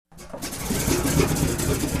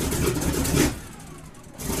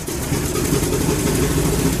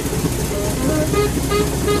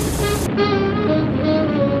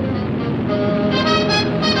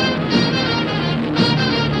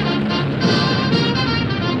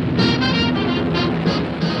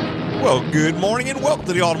Well, good morning and welcome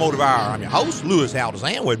to the Automotive Hour. I'm your host, Louis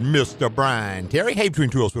Altazan, with Mr. Brian Terry. Hey, between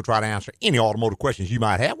two of us, we'll try to answer any automotive questions you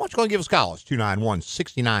might have. Why don't you go and give us a call? It's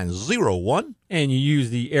 291-6901. And you use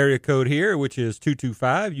the area code here, which is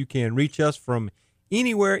 225. You can reach us from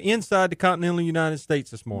anywhere inside the continental United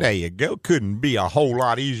States this morning. There you go. Couldn't be a whole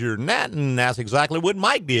lot easier than that, and that's exactly what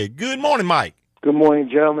Mike did. Good morning, Mike. Good morning,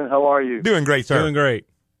 gentlemen. How are you? Doing great, sir. Doing great.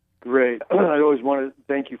 Great. I always want to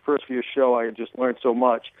thank you first for your show. I just learned so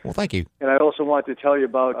much. Well, thank you. And I also wanted to tell you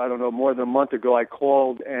about, more than a month ago, I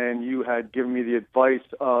called and you had given me the advice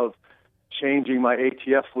of changing my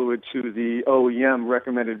ATF fluid to the OEM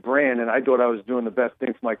recommended brand, and I thought I was doing the best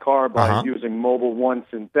thing for my car by using Mobil 1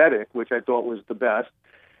 Synthetic, which I thought was the best.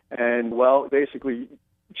 And, well, basically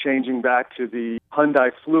changing back to the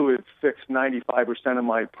Hyundai fluid fixed 95% of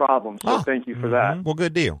my problems, so thank you for that. Well,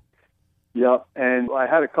 good deal. Yep, and I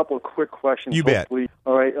had a couple of quick questions. You bet.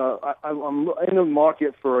 All right, I'm in the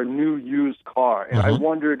market for a new used car, and I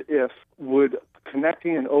wondered if would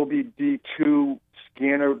connecting an OBD2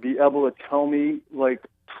 scanner be able to tell me like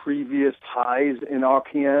previous highs in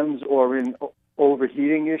RPMs or in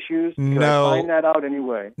overheating issues? Can I find that out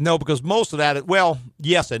anyway? No, because most of that, well,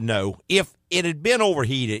 yes and no. If it had been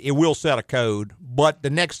overheated, it will set a code, but the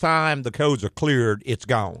next time the codes are cleared, it's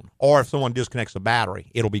gone. Or if someone disconnects the battery,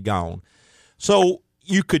 it'll be gone. So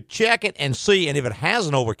you could check it and see, and if it has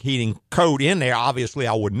an overheating code in there, obviously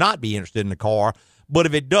I would not be interested in the car. But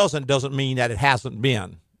if it doesn't mean that it hasn't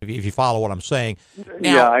been, if you follow what I'm saying. Now,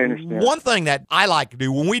 yeah, I understand. One thing that I like to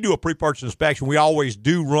do, when we do a pre-purchase inspection, we always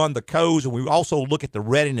do run the codes, and we also look at the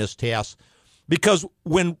readiness tests, because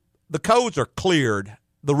when the codes are cleared,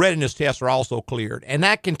 the readiness tests are also cleared. And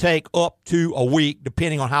that can take up to a week,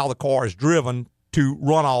 depending on how the car is driven, to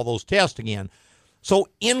run all those tests again. So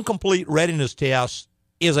incomplete readiness tests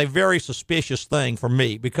is a very suspicious thing for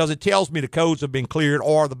me because it tells me the codes have been cleared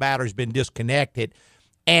or the battery's been disconnected.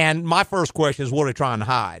 And my first question is, what are they trying to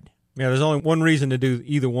hide? Yeah, there's only one reason to do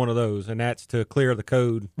either one of those, and that's to clear the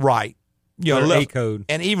code. Right. You know, a code.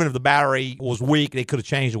 And even if the battery was weak, they could have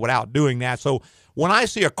changed it without doing that. So when I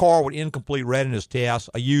see a car with incomplete readiness tests,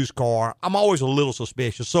 a used car, I'm always a little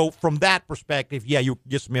suspicious. So from that perspective, yeah, you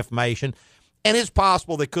get some information. And it's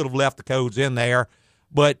possible they could have left the codes in there,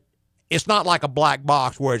 but it's not like a black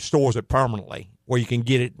box where it stores it permanently, where you can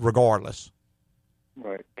get it regardless.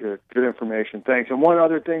 Right, good information. Thanks. And one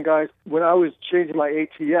other thing, guys, when I was changing my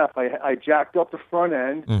ATF, I jacked up the front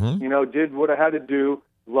end, did what I had to do,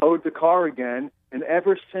 load the car again, and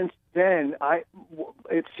ever since then,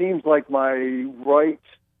 it seems like my right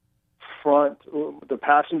front, the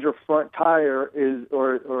passenger front tire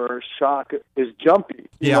or shock is jumpy.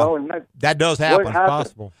 You know, and that does happen. It's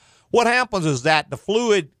possible. What happens is that the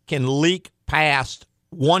fluid can leak past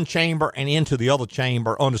one chamber and into the other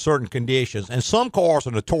chamber under certain conditions. And some cars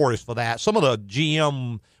are notorious for that. Some of the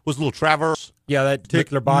GM was a little Traverse. Yeah, that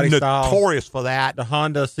particular body style. Notorious for that. The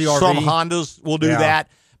Honda CRV. Some Hondas will do that.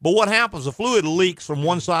 But what happens, the fluid leaks from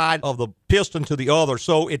one side of the piston to the other,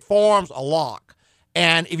 so it forms a lock.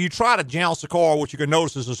 And if you try to jounce the car, what you can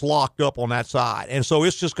notice is it's locked up on that side. And so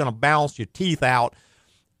it's just going to bounce your teeth out.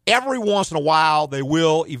 Every once in a while, they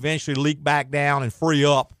will eventually leak back down and free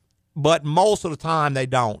up. But most of the time, they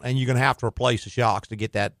don't. And you're going to have to replace the shocks to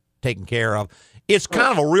get that taken care of. It's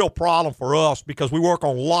kind of a real problem for us because we work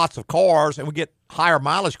on lots of cars, and we get higher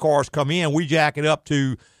mileage cars come in. We jack it up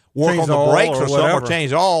to work on the brakes or something, or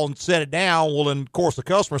change it all and set it down. Well, then, of course, the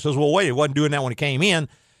customer says, well, wait, it wasn't doing that when it came in.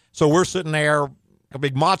 So we're sitting there, a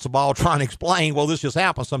big matzo ball, trying to explain, well, this just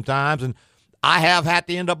happens sometimes. And I have had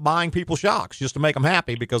to end up buying people shocks just to make them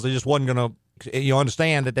happy because they just wasn't going to,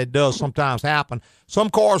 understand that does sometimes happen.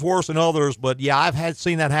 Some cars worse than others, but yeah, I've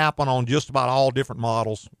seen that happen on just about all different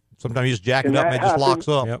models. Sometimes you just jack it up and it just locks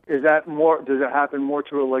up. Yep. Is that more? Does it happen more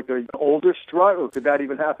to an older strut, or could that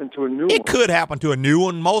even happen to a new one? It could happen to a new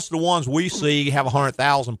one. Most of the ones we see have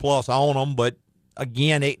 100,000 plus on them, but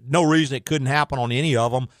again, no reason it couldn't happen on any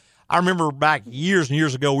of them. I remember back years and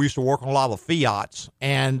years ago, we used to work on a lot of the Fiats,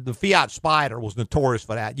 and the Fiat Spider was notorious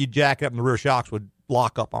for that. You'd jack it up and the rear shocks would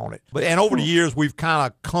lock up on it. And over the years, we've kind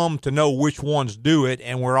of come to know which ones do it,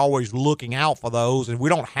 and we're always looking out for those. And we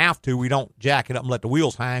don't have to. We don't jack it up and let the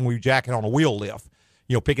wheels hang. We jack it on a wheel lift.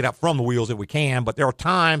 Pick it up from the wheels if we can. But there are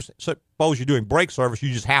times, suppose you're doing brake service,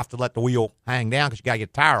 you just have to let the wheel hang down because you got to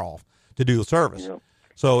get the tire off to do the service. Yeah.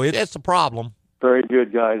 So it's a problem. Very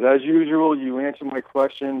good, guys. As usual, you answer my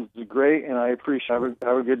questions great, and I appreciate it.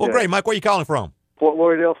 Have a good day. Well, great. Mike, where are you calling from? Fort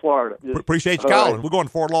Lauderdale, Florida. Appreciate you calling. Right. We're going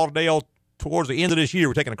to Fort Lauderdale towards the end of this year.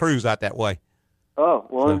 We're taking a cruise out that way. Oh,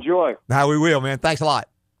 well, enjoy. Now we will, man. Thanks a lot.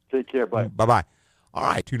 Take care. Bye. Bye-bye. All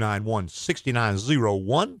right,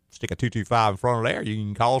 291-6901. Stick a 225 in front of there. You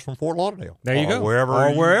can call us from Fort Lauderdale. There you go.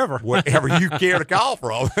 Wherever you care to call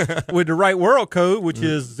from. With the right world code, which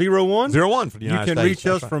is 01. 01 for the United States. You can reach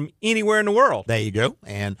us from anywhere in the world. There you go.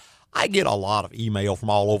 And I get a lot of email from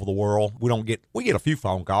all over the world. We get a few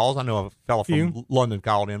phone calls. I know a fellow from London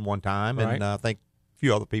called in one time, and I think a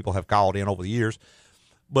few other people have called in over the years.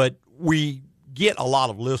 But we get a lot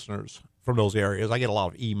of listeners from those areas. I get a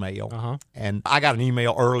lot of email. And I got an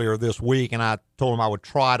email earlier this week, and I told him I would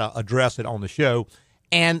try to address it on the show.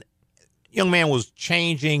 And young man was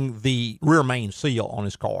changing the rear main seal on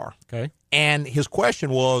his car. Okay. And his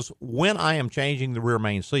question was, when I am changing the rear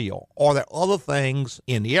main seal, are there other things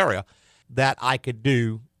in the area that I could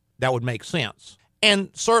do that would make sense?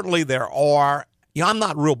 And certainly there are. I'm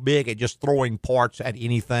not real big at just throwing parts at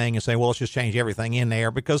anything and saying, well, let's just change everything in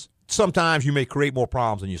there, because sometimes you may create more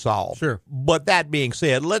problems than you solve. Sure. But that being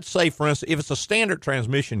said, let's say, for instance, if it's a standard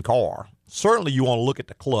transmission car, certainly you want to look at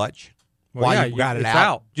the clutch while you've got it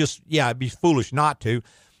out. It'd be foolish not to.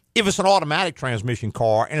 If it's an automatic transmission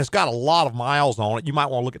car and it's got a lot of miles on it, you might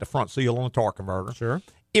want to look at the front seal on the torque converter. Sure.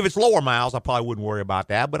 If it's lower miles, I probably wouldn't worry about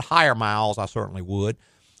that, but higher miles, I certainly would.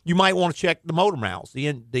 You might want to check the motor mounts,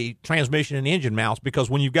 the transmission and engine mounts, because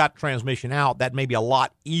when you've got transmission out, that may be a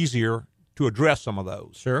lot easier to address some of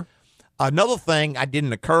those. Sure. Another thing that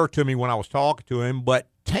didn't occur to me when I was talking to him, but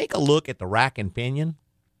take a look at the rack and pinion,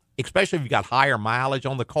 especially if you've got higher mileage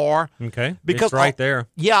on the car. Okay. Because it's right there.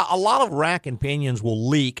 Yeah, a lot of rack and pinions will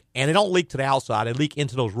leak, and they don't leak to the outside. They leak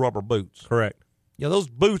into those rubber boots. Correct. Those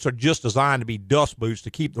boots are just designed to be dust boots to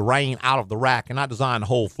keep the rain out of the rack and not designed to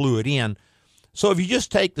hold fluid in. So if you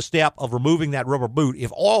just take the step of removing that rubber boot, if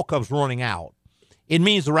oil comes running out, it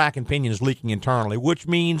means the rack and pinion is leaking internally, which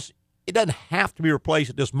means it doesn't have to be replaced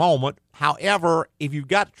at this moment. However, if you've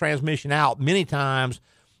got the transmission out, many times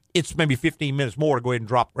it's maybe 15 minutes more to go ahead and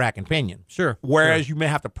drop rack and pinion. Sure. Whereas you may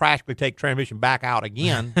have to practically take transmission back out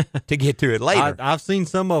again to get to it later. I've seen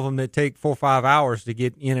some of them that take 4 or 5 hours to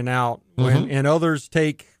get in and out, and others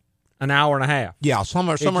take an hour and a half. Yeah, some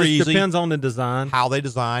are easy. It depends on the design. How they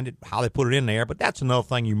designed it, how they put it in there, but that's another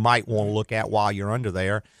thing you might want to look at while you're under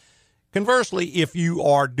there. Conversely, if you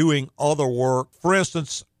are doing other work, for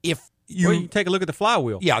instance, if you take a look at the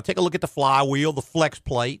flywheel. Yeah, take a look at the flywheel, the flex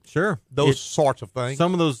plate. Sure. Those sorts of things.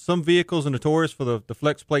 Some vehicles are notorious for the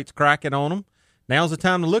flex plates cracking on them. Now's the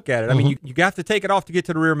time to look at it. I mean, you got to take it off to get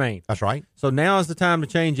to the rear main. That's right. So now is the time to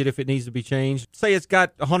change it if it needs to be changed. Say it's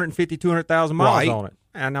got 150, 200,000 miles on it.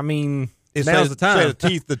 And I mean, now's the time.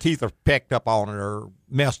 Say the teeth are pecked up on it or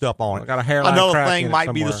messed up on it. Got a hairline Another crack thing in might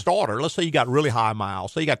it be the starter. Let's say you got really high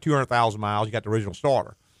miles. Say you got 200,000 miles, you got the original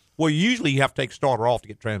starter. Well, usually you have to take starter off to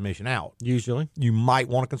get transmission out. Usually. You might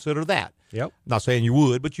want to consider that. Yep. Not saying you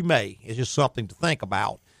would, but you may. It's just something to think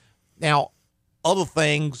about. Now, other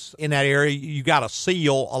things in that area, you got a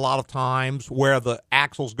seal a lot of times where the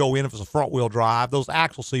axles go in if it's a front-wheel drive. Those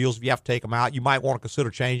axle seals, if you have to take them out, you might want to consider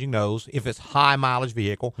changing those if it's high-mileage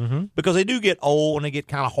vehicle because they do get old and they get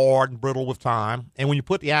kind of hard and brittle with time. And when you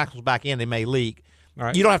put the axles back in, they may leak. All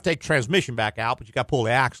right. You don't have to take transmission back out, but you got to pull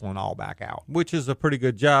the axle and all back out. Which is a pretty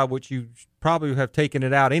good job, which you probably have taken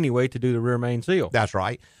it out anyway to do the rear main seal. That's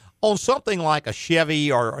right. On something like a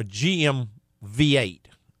Chevy or a GM V8,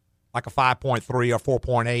 like a 5.3 or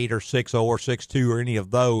 4.8 or 6.0 or 6.2 or any of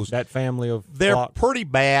those. That family of They're blocks. pretty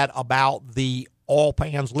bad about the oil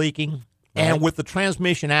pans leaking. Right. And with the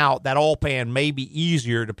transmission out, that oil pan may be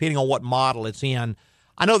easier depending on what model it's in.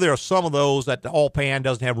 I know there are some of those that the oil pan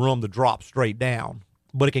doesn't have room to drop straight down,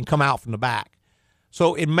 but it can come out from the back.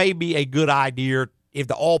 So it may be a good idea if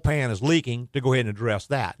the oil pan is leaking to go ahead and address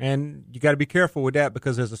that. And you got to be careful with that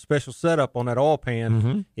because there's a special setup on that oil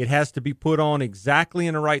pan. It has to be put on exactly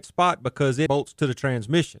in the right spot because it bolts to the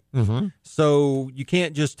transmission. So you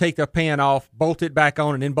can't just take the pan off, bolt it back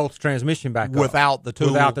on, and then bolt the transmission back without the tool.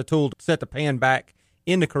 Without the tool to set the pan back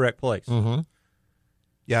in the correct place.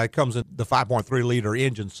 Yeah, it comes in the 5.3-liter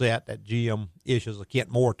engine set that GM issues a Kent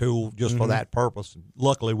Moore tool just for that purpose. And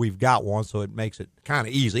luckily, we've got one, so it makes it kind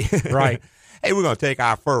of easy. Right. Hey, we're going to take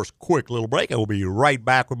our first quick little break, and we'll be right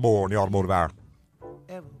back with more on the Automotive Hour.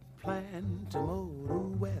 Ever plan to motor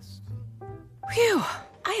west? Phew,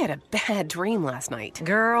 I had a bad dream last night.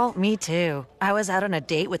 Girl, me too. I was out on a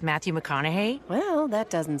date with Matthew McConaughey. Well,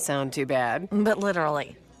 that doesn't sound too bad. But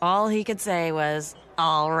literally, all he could say was,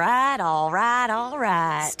 all right, all right, all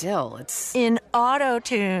right. Still, it's... in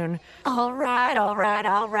auto-tune. All right, all right,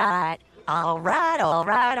 all right. All right, all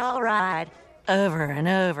right, all right. Over and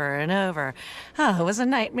over and over. Oh, it was a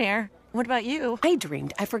nightmare. What about you? I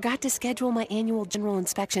dreamed I forgot to schedule my annual general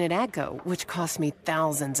inspection at AGCO, which cost me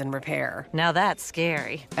thousands in repair. Now that's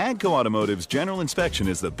scary. AGCO Automotive's general inspection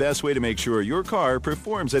is the best way to make sure your car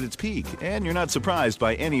performs at its peak and you're not surprised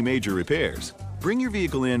by any major repairs. Bring your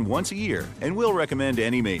vehicle in once a year and we'll recommend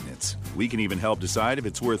any maintenance. We can even help decide if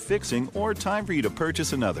it's worth fixing or time for you to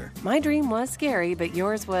purchase another. My dream was scary, but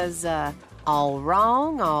yours was, all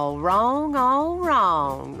wrong, all wrong, all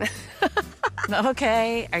wrong.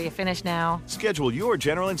 Okay, are you finished now? Schedule your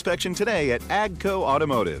general inspection today at AGCO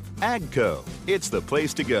Automotive. AGCO, it's the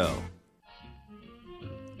place to go.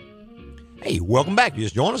 Hey, welcome back. You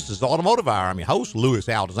just joined us. This is Automotive Hour. I'm your host, Louis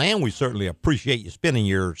Altazan. We certainly appreciate you spending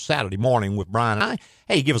your Saturday morning with Brian and I.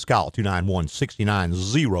 Hey, give us a call,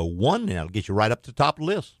 291-6901, and that'll get you right up to the top of the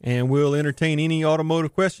list. And we'll entertain any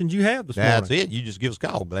automotive questions you have this morning. That's it. You just give us a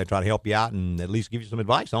call. But they try to help you out and at least give you some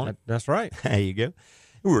advice on it. That's right. There you go.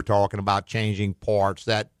 We were talking about changing parts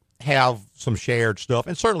that have some shared stuff,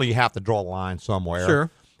 and certainly you have to draw the line somewhere.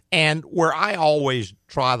 Sure. And where I always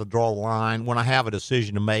try to draw the line when I have a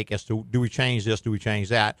decision to make as to do we change this, do we change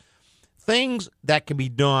that, things that can be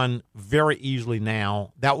done very easily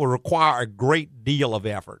now that will require a great deal of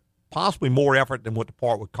effort, possibly more effort than what the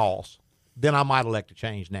part would cost, then I might elect to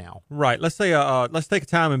change now. Right. Let's say let's take a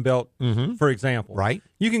timing belt, for example. Right.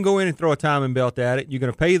 You can go in and throw a timing belt at it. You're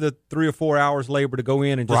going to pay the 3 or 4 hours labor to go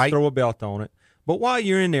in and just throw a belt on it. But while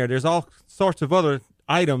you're in there's all sorts of other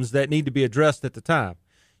items that need to be addressed at the time.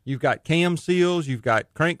 You've got cam seals, you've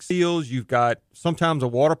got crank seals, you've got sometimes a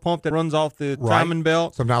water pump that runs off the timing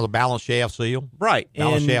belt. Sometimes a balance shaft seal. Right.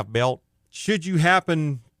 Balance shaft belt. Should you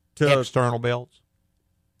happen to external belts.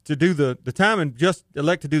 To do the timing, just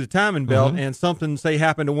elect to do the timing belt, and something, say,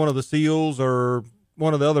 happened to one of the seals or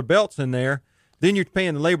one of the other belts in there, then you're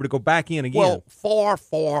paying the labor to go back in again. Well, far,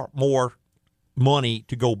 far more money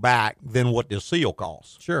to go back than what this seal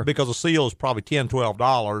costs. Sure. Because a seal is probably $10,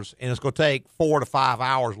 $12, and it's going to take 4 to 5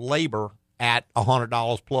 hours labor at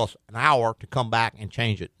 $100 plus an hour to come back and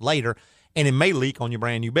change it later, and it may leak on your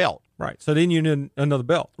brand new belt. Right. So then you need another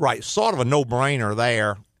belt. Right. Sort of a no-brainer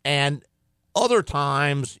there. And other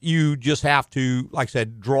times you just have to, like I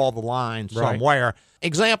said, draw the line somewhere. Right.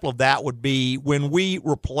 Example of that would be when we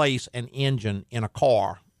replace an engine in a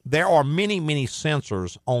car, there are many, many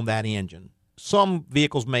sensors on that engine. Some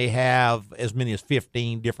vehicles may have as many as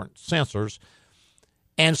 15 different sensors,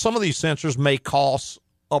 and some of these sensors may cost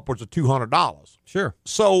upwards of $200. Sure.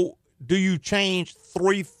 So do you change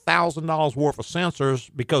 $3,000 worth of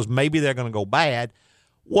sensors because maybe they're going to go bad?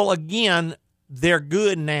 Well, again, they're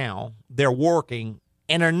good now, they're working,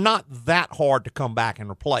 and they're not that hard to come back and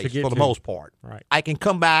replace for the most part. Right. I can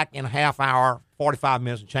come back in a half hour, 45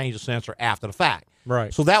 minutes, and change the sensor after the fact.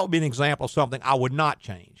 Right. So that would be an example of something I would not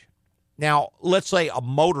change. Now, let's say a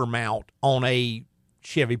motor mount on a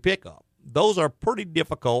Chevy pickup. Those are pretty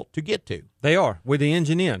difficult to get to. They are, with the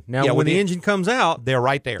engine in. Now, when the engine comes out, they're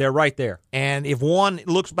right there. They're right there. And if one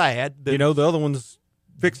looks bad, the other one's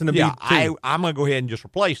fixing to be too. I'm going to go ahead and just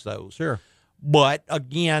replace those. Sure. But,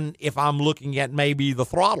 again, if I'm looking at maybe the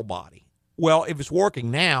throttle body, well, if it's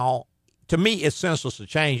working now, to me it's senseless to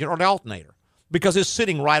change it, or the alternator, because it's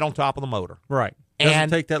sitting right on top of the motor. Right.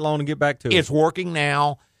 Doesn't take that long to get back to it. It's working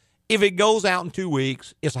now. If it goes out in 2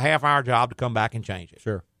 weeks, it's a half-hour job to come back and change it.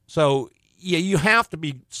 Sure. So, yeah, you have to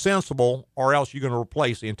be sensible, or else you're going to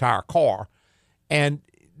replace the entire car. And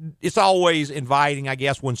it's always inviting, I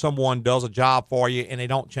guess, when someone does a job for you and they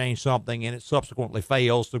don't change something and it subsequently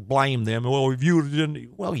fails, to blame them. Well, you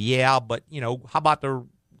didn't. Well, yeah, but, how about the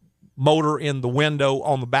motor in the window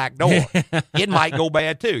on the back door? It might go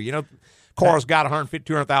bad, too. Car's got 150,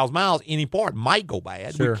 200,000 miles. Any part might go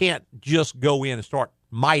bad. Sure. We can't just go in and start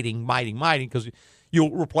miting, because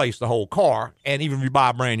you'll replace the whole car. And even if you buy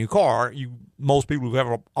a brand new car, most people who've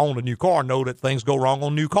ever owned a new car know that things go wrong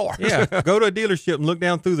on new cars. Yeah, go to a dealership and look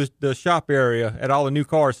down through the shop area at all the new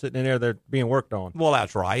cars sitting in there that are being worked on. Well,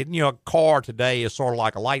 that's right. A car today is sort of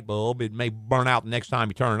like a light bulb. It may burn out the next time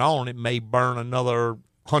you turn it on. It may burn another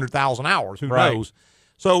 100,000 hours. Who knows?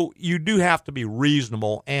 So you do have to be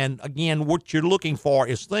reasonable. And, again, what you're looking for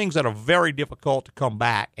is things that are very difficult to come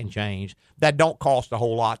back and change, that don't cost a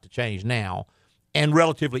whole lot to change now, and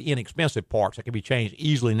relatively inexpensive parts that can be changed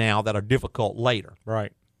easily now that are difficult later.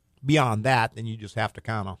 Right. Beyond that, then you just have to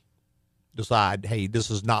kind of decide, hey,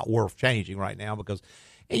 this is not worth changing right now, because,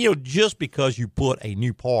 just because you put a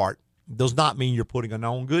new part does not mean you're putting a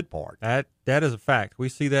known good part. That is a fact. We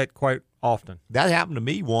see that quite often. That happened to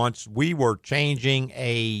me once. We were changing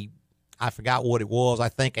I forgot what it was, I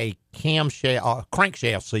think a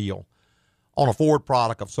crankshaft seal on a Ford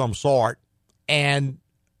product of some sort, and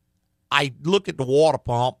I looked at the water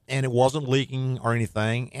pump, and it wasn't leaking or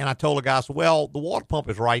anything. And I told the guy, I said, well, the water pump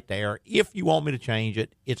is right there. If you want me to change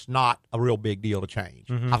it, it's not a real big deal to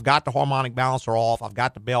change. I've got the harmonic balancer off. I've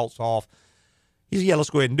got the belts off. He said, yeah, let's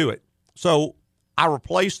go ahead and do it. So I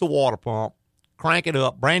replaced the water pump, crank it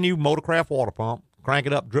up, brand new Motorcraft water pump, crank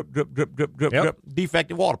it up, drip, drip, drip, drip, drip, drip,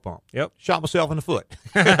 defective water pump. Shot myself in the foot.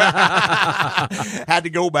 Had to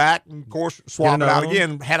go back and, of course, swap it out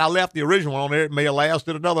again. Had I left the original one on there, it may have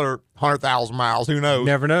lasted another 100,000 miles. Who knows?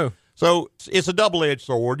 Never know. So it's a double-edged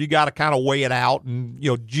sword. You got to kind of weigh it out and,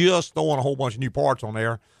 just throwing a whole bunch of new parts on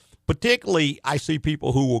there. Particularly, I see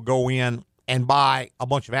people who will go in and buy a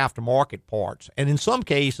bunch of aftermarket parts. And in some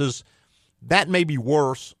cases, that may be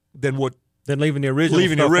worse than leaving the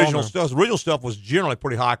original stuff. The original stuff was generally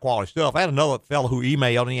pretty high-quality stuff. I had another fellow who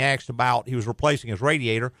emailed, and he asked about he was replacing his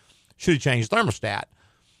radiator. Should he change the thermostat?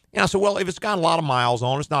 And I said, well, if it's got a lot of miles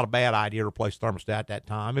on it, it's not a bad idea to replace the thermostat at that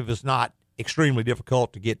time. If it's not extremely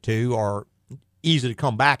difficult to get to or easy to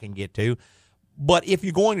come back and get to. But if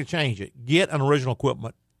you're going to change it, get an original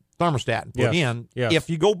equipment thermostat and put in. Yes. If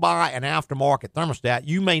you go buy an aftermarket thermostat,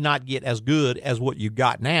 you may not get as good as what you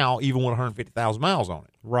got now, even with 150,000 miles on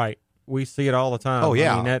it. Right. We see it all the time. Oh,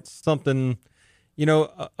 yeah. I mean, that's something,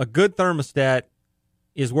 a good thermostat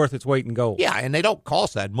is worth its weight in gold. Yeah, and they don't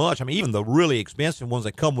cost that much. I mean, even the really expensive ones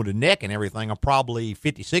that come with a neck and everything are probably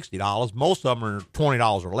 $50, $60. Most of them are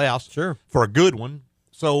 $20 or less for a good one.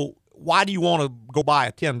 So why do you want to go buy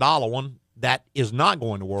a $10 one that is not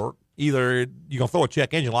going to work? Either you're going to throw a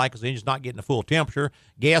check engine light because the engine's not getting the full temperature,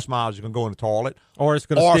 gas mileage is going to go in the toilet, or it's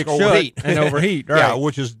going to stick shut and overheat. Right. Yeah,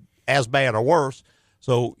 which is as bad or worse.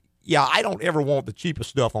 So, yeah, I don't ever want the cheapest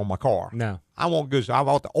stuff on my car. No. I want good stuff. I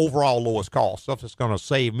want the overall lowest cost, stuff that's going to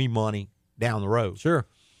save me money down the road. Sure.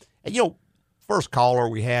 And, first caller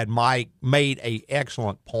we had, Mike, made a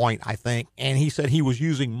excellent point, I think, and he said he was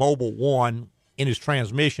using Mobil 1 in his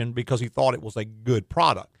transmission because he thought it was a good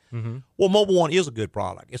product. Mm-hmm. Well, Mobil 1 is a good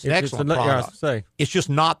product. It's an excellent product. It's just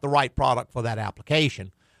not the right product for that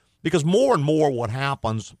application. Because more and more what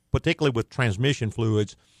happens, particularly with transmission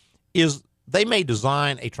fluids, is they may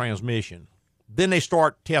design a transmission. Then they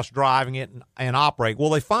start test driving it and operate. Well,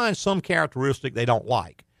 they find some characteristic they don't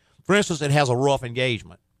like. For instance, it has a rough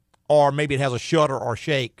engagement. Or maybe it has a shudder or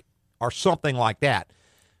shake or something like that.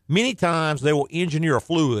 Many times they will engineer a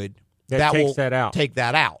fluid that will take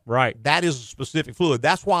that out. Right. That is a specific fluid.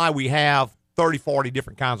 That's why we have 30, 40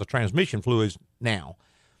 different kinds of transmission fluids now.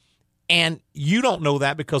 And you don't know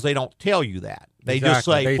that because they don't tell you that. They just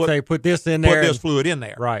say, put this in there. Put this fluid in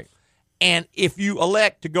there. Right. And if you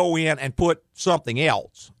elect to go in and put something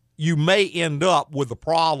else, you may end up with the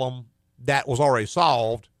problem that was already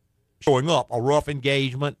solved showing up, a rough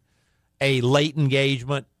engagement, a late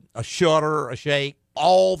engagement, a shudder, a shake.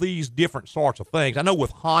 All these different sorts of things. I know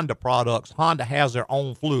with Honda products, Honda has their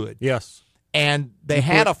own fluid. Yes. And they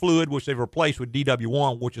had a fluid which they've replaced with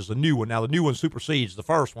DW1, which is the new one. Now, the new one supersedes the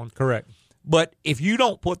first one. Correct. But if you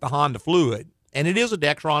don't put the Honda fluid, and it is a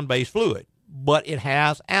Dexron-based fluid, but it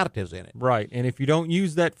has additives in it. Right. And if you don't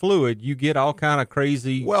use that fluid, you get all kind of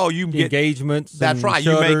crazy engagements. That's right.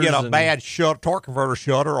 You may get a bad torque converter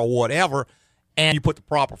shutter or whatever, and you put the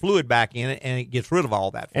proper fluid back in it, and it gets rid of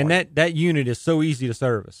all that. And that unit is so easy to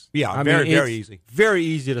service. Yeah, very easy. Very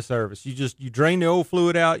easy to service. You drain the old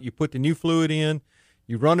fluid out, you put the new fluid in,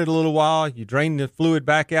 you run it a little while, you drain the fluid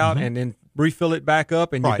back out, and then refill it back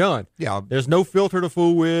up, and you're done. Yeah. There's no filter to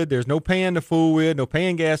fool with. There's no pan to fool with. No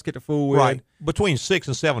pan gasket to fool with. Right. Between 6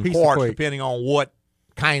 and 7 parts, depending on what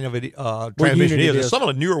kind of a transmission it is. Some of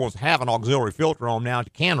the newer ones have an auxiliary filter on now that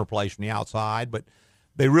you can replace from the outside, but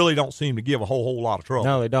they really don't seem to give a whole lot of trouble.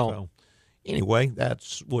 No, they don't. So, anyway,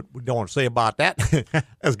 that's what we don't want to say about that.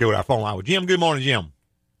 Let's go to our phone line with Jim. Good morning, Jim.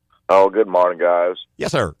 Oh, good morning, guys.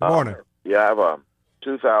 Yes, sir. Good morning. Yeah, I have a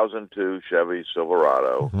 2002 Chevy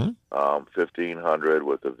Silverado, 1500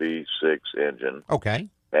 with a V6 engine. Okay.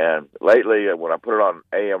 And lately, when I put it on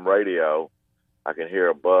AM radio, I can hear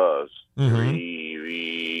a buzz, ree,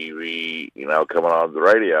 ree, ree, coming on the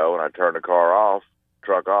radio, and I turn the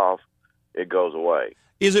truck off, it goes away.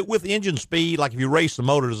 Is it with engine speed? Like if you race the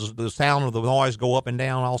motor, does the sound of the noise go up and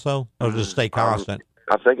down also, or does it stay constant?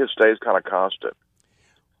 I think it stays kind of constant.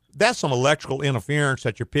 That's some electrical interference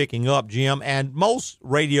that you're picking up, Jim, and most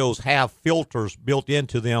radios have filters built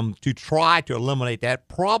into them to try to eliminate that.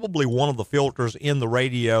 Probably one of the filters in the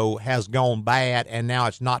radio has gone bad, and now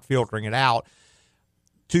it's not filtering it out.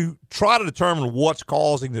 To try to determine what's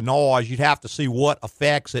causing the noise, you'd have to see what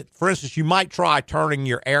affects it. For instance, you might try turning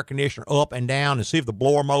your air conditioner up and down and see if the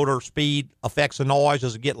blower motor speed affects the noise.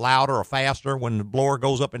 Does it get louder or faster when the blower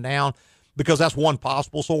goes up and down? Because that's one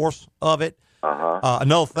possible source of it.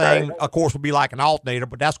 Another thing, of course, would be like an alternator,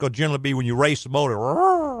 but that's going to generally be when you race the motor.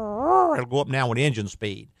 It'll go up and down with engine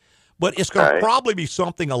speed. But it's going to probably be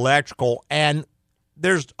something electrical, and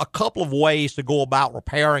there's a couple of ways to go about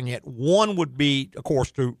repairing it. One would be, of course,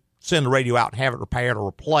 to send the radio out and have it repaired or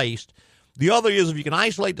replaced. The other is if you can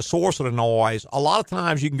isolate the source of the noise, a lot of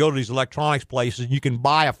times you can go to these electronics places and you can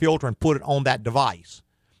buy a filter and put it on that device,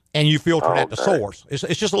 and you filter it at the source. It's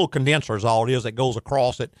just a little condenser is all it is that goes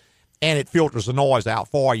across it, and it filters the noise out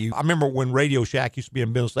for you. I remember when Radio Shack used to be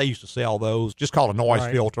in business, they used to sell those, just called a noise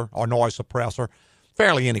filter or noise suppressor.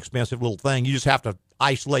 Fairly inexpensive little thing. You just have to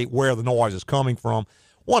isolate where the noise is coming from.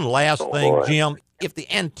 One last thing, Jim, if the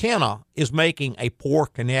antenna is making a poor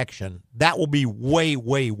connection, that will be way,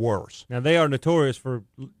 way worse. Now, they are notorious for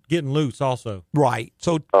getting loose also. Right.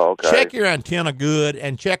 So check your antenna good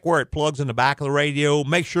and check where it plugs in the back of the radio.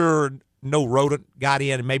 Make sure no rodent got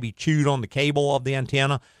in and maybe chewed on the cable of the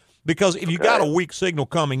antenna. Because if you got a weak signal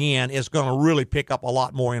coming in, it's going to really pick up a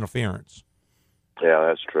lot more interference. Yeah,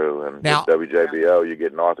 that's true. And now, with WJBO, you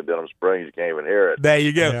get north of Denham Springs, you can't even hear it. There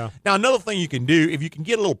you go. Yeah. Now, another thing you can do, if you can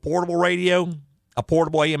get a little portable radio, a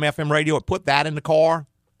portable AM/FM radio, and put that in the car,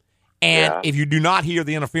 and if you do not hear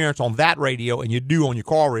the interference on that radio and you do on your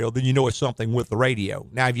car radio, then you know it's something with the radio.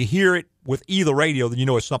 Now, if you hear it with either radio, then you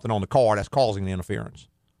know it's something on the car that's causing the interference.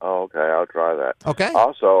 Oh, okay. I'll try that. Okay.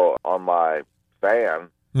 Also, on my fan,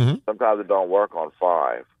 sometimes it don't work on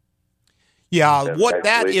 5. Yeah, what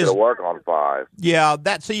that is. It'll work on 5. Yeah,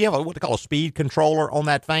 so you have what they call a speed controller on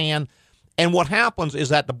that fan, and what happens is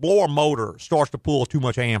that the blower motor starts to pull too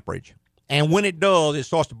much amperage, and when it does, it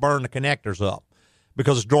starts to burn the connectors up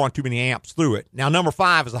because it's drawing too many amps through it. Now, number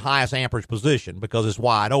 5 is the highest amperage position because it's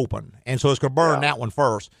wide open, and so it's going to burn that one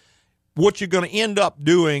first. What you're going to end up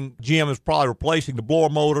doing, Jim, is probably replacing the blower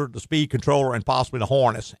motor, the speed controller, and possibly the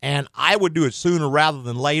harness. And I would do it sooner rather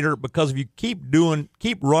than later because if you keep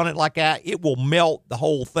running like that, it will melt the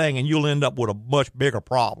whole thing, and you'll end up with a much bigger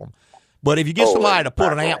problem. But if you get somebody to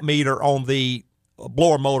put an amp meter on the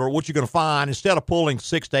blower motor, what you're going to find, instead of pulling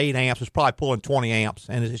 6 to 8 amps, it's probably pulling 20 amps,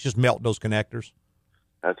 and it's just melting those connectors.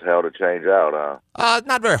 That's hell to change out, huh? It's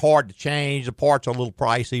not very hard to change. The parts are a little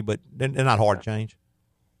pricey, but they're not hard to change.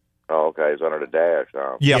 Oh, okay. It's under the dash,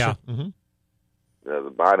 huh? Yes, yeah.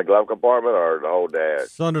 Mm-hmm. Behind the glove compartment or the whole dash?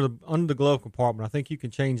 It's under the glove compartment. I think you can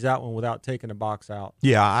change that one without taking the box out.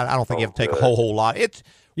 Yeah, I don't think you have to take a whole lot.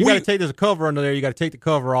 You got to take, there's a cover under there. You got to take the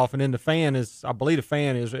cover off, and then the fan is, I believe the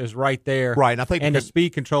fan is right there. Right, and I think the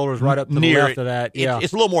speed controller is right up to the left of that. Yeah,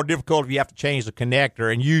 it's a little more difficult if you have to change the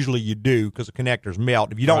connector, and usually you do because the connectors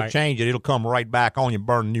melt. If you don't change it, it'll come right back on you and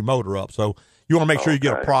burn the new motor up. So you want to make sure you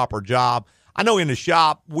get a proper job. I know in the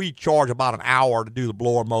shop, we charge about an hour to do the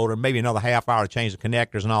blower motor, maybe another half hour to change the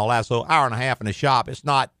connectors and all that. So hour and a half in the shop, it's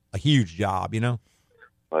not a huge job, you know?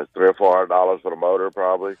 Well, it's $300 or $400 for the motor,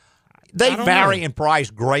 probably. They vary in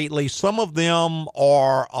price greatly. Some of them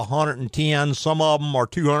are $110, some of them are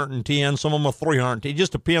 $210, some of them are $300. It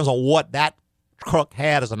just depends on what that truck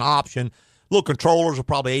had as an option. Little controllers are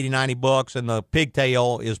probably $80-$90, and the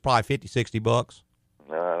pigtail is probably $50-$60.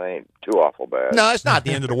 No, it ain't too awful bad. No, it's not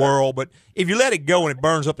the end of the world, but if you let it go and it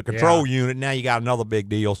burns up the control unit, now you got another big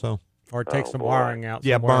deal. So, or it takes some wiring out.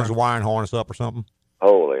 Yeah, burns the wiring harness up or something.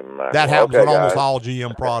 Holy man! That happens with almost all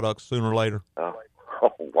GM products sooner or later. Oh,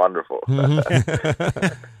 wonderful!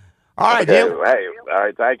 Mm-hmm. All right, Jim. Hey, all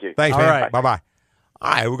right, thank you. Thanks, man. All right. Bye-bye.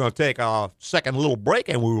 All right, we're going to take a second little break,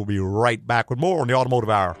 and we will be right back with more on the Automotive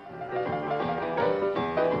Hour.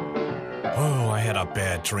 Oh, I had a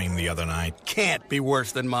bad dream the other night. Can't be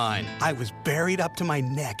worse than mine. I was buried up to my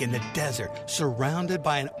neck in the desert, surrounded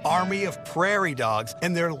by an army of prairie dogs,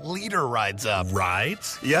 and their leader rides up. Right?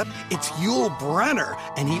 Yep, it's Yul Brenner,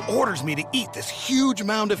 and he orders me to eat this huge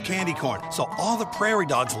mound of candy corn. So all the prairie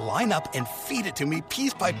dogs line up and feed it to me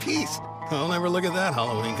piece by piece. I'll never look at that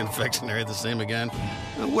Halloween confectionery the same again.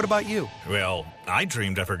 What about you? Well, I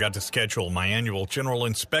dreamed I forgot to schedule my annual general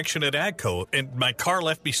inspection at AGCO, and my car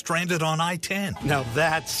left me stranded on I-10. Now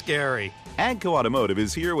that's scary. AGCO Automotive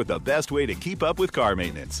is here with the best way to keep up with car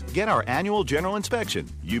maintenance. Get our annual general inspection.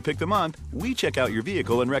 You pick the month, we check out your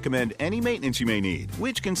vehicle and recommend any maintenance you may need,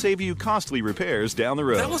 which can save you costly repairs down the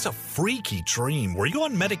road. That was a freaky dream. Were you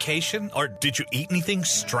on medication, or did you eat anything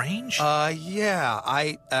strange? Yeah.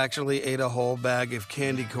 I actually ate a whole bag of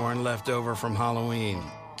candy corn left over from Halloween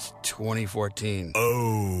 2014.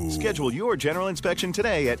 Oh. Schedule your general inspection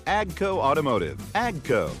today at AGCO Automotive.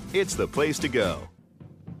 AGCO, it's the place to go.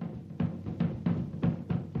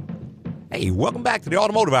 Hey, welcome back to the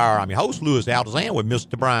Automotive Hour. I'm your host, Louis Altazan, with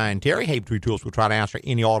Mr. Brian Terry. Hey, between tools, we'll try to answer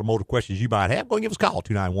any automotive questions you might have. Go and give us a call,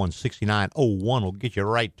 291-6901. We'll get you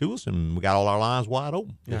right to us, and we got all our lines wide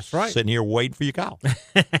open. That's right. Sitting here waiting for your call.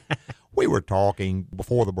 We were talking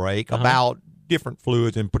before the break about different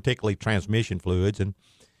fluids, and particularly transmission fluids, and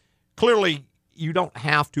clearly you don't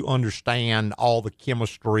have to understand all the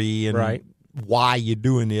chemistry and why you're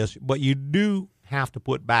doing this, but you do have to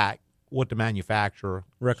put back what the manufacturer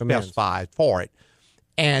specifies for it.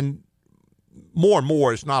 And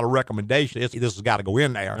more, it's not a recommendation. This has got to go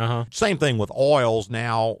in there. Same thing with oils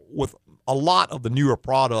now. With a lot of the newer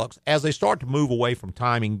products, as they start to move away from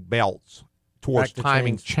timing belts towards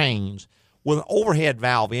timing chains, with an overhead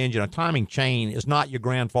valve engine, a timing chain is not your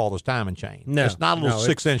grandfather's timing chain. No, it's not a little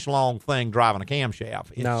 6-inch long thing driving a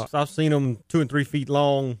camshaft. No, I've seen them 2 and 3 feet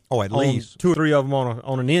long. Oh, at least 2 or 3 of them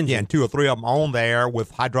on an engine. Yeah, and 2 or 3 of them on there with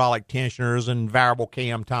hydraulic tensioners and variable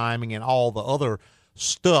cam timing and all the other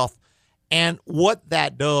stuff. And what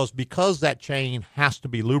that does, because that chain has to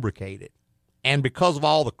be lubricated, and because of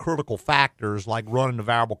all the critical factors like running the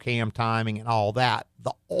variable cam timing and all that,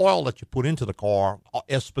 the oil that you put into the car,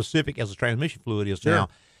 as specific as the transmission fluid is now,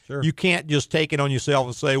 you can't just take it on yourself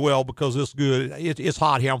and say, well, because it's good, it's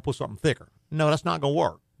hot here, I'm going to put something thicker. No, that's not going to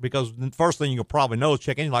work, because the first thing you'll probably know is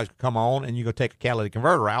check engine lights come on, and you're going to take a catalytic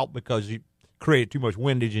converter out because you created too much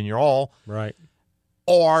windage in your oil. Right.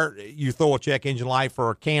 Or you throw a check engine light for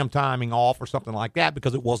a cam timing off or something like that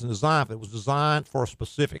because it wasn't designed for it. It was designed for a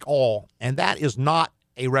specific oil. And that is not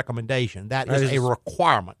a recommendation. That is a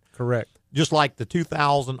requirement. Correct. Just like the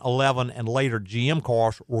 2011 and later GM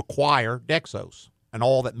cars require Dexos, an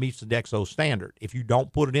oil that meets the Dexos standard. If you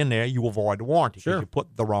don't put it in there, you will void the warranty because you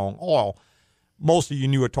put the wrong oil. Most of your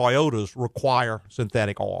newer Toyotas require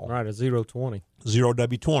synthetic oil. Right, a 020.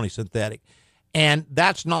 0W20 synthetic. And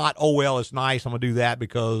that's not, oh, well, it's nice, I'm going to do that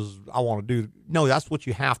because I want to do. No, that's what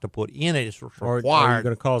you have to put in it. It's required. Or you're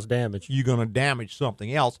going to cause damage. You're going to damage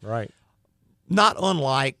something else. Right. Not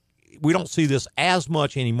unlike, we don't see this as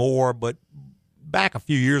much anymore, but back a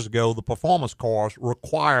few years ago, the performance cars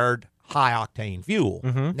required high-octane fuel.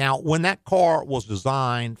 Now, when that car was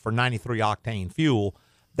designed for 93-octane fuel,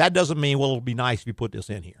 that doesn't mean, well, it'll be nice if you put this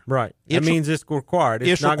in here. Right. It means it's required.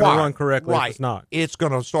 It's not going to run correctly if it's not. It's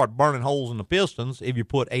going to start burning holes in the pistons if you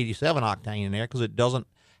put 87 octane in there because it doesn't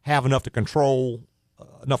have enough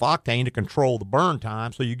octane to control the burn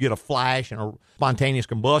time, so you get a flash and a spontaneous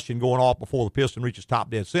combustion going off before the piston reaches top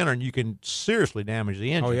dead center, and you can seriously damage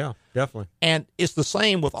the engine. Oh, yeah, definitely. And it's the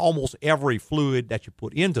same with almost every fluid that you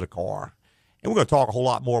put into the car. And we're going to talk a whole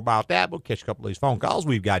lot more about that. We'll catch a couple of these phone calls.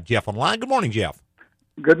 We've got Jeff on the line. Good morning, Jeff.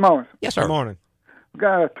 Good morning. Yes, sir. Good morning. We've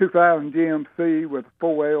got a 2000 GMC with a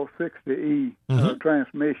 4L60E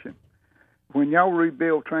transmission. When y'all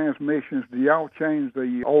rebuild transmissions, do y'all change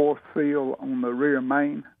the oil seal on the rear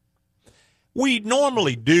main? We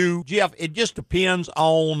normally do, Jeff. It just depends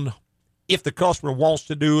on if the customer wants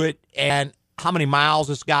to do it and how many miles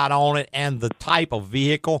it's got on it and the type of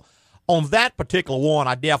vehicle. On that particular one,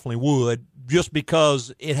 I definitely would, just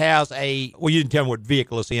because it has you didn't tell me what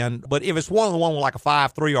vehicle it's in, but if it's one of the one with like a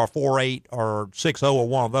 5.3 or 4.8 or 6.0 or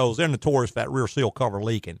one of those, they're notorious for that rear seal cover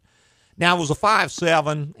leaking. Now, if it was a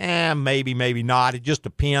 5.7, maybe not. It just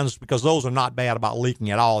depends because those are not bad about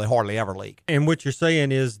leaking at all. They hardly ever leak. And what you're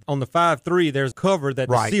saying is on the 5.3, there's cover that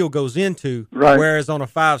the seal goes into, right, whereas on a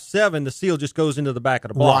 5.7, the seal just goes into the back of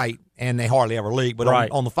the block. Right, and they hardly ever leak.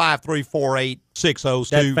 But on the 5.3, 4.8, 6.0s,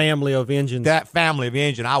 that family of engines. That family of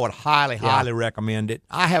engine, I would highly recommend it.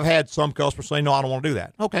 I have had some customers say, no, I don't want to do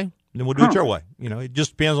that. Okay, then we'll do it your way. It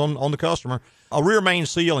just depends on the customer. A rear main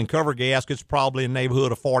seal and cover gasket's probably in the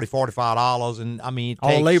neighborhood of $40, $45, and I mean,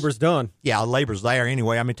 all labor's done. Yeah, labor's there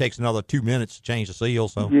anyway. I mean, it takes another 2 minutes to change the seal.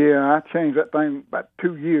 So yeah, I changed that thing about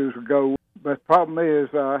 2 years ago. But the problem is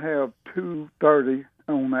I have 230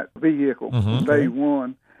 on that vehicle from day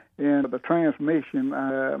one, and the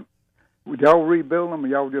transmission. Would y'all rebuild them or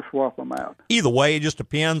y'all just swap them out? Either way, it just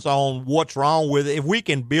depends on what's wrong with it. If we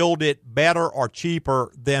can build it better or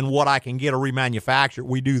cheaper than what I can get a remanufactured,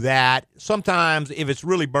 we do that. Sometimes if it's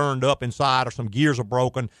really burned up inside or some gears are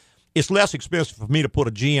broken, it's less expensive for me to put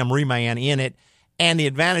a GM reman in it. And the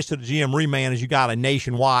advantage to the GM reman is you got a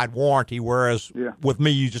nationwide warranty, whereas with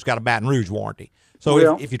me, you just got a Baton Rouge warranty.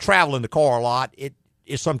 So if you travel in the car a lot,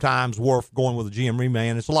 it's sometimes worth going with a GM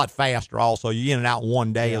reman. It's a lot faster also. You're in and out in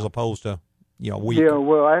one day as opposed to, a week. Yeah,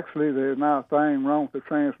 well, actually, there's not a thing wrong with the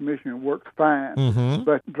transmission. It works fine.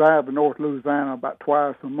 But I drive to North Louisiana about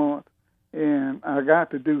twice a month, and I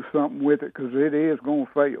got to do something with it because it is going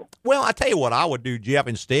to fail. Well, I tell you what I would do, Jeff,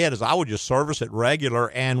 instead is I would just service it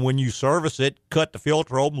regular, and when you service it, cut the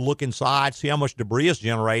filter open, look inside, see how much debris it's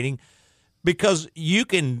generating. because you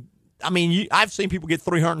can. I mean, I've seen people get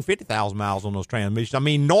 350,000 miles on those transmissions. I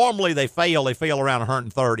mean, normally they fail around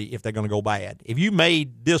 130 if they're going to go bad. If you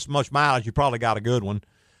made this much mileage, you probably got a good one.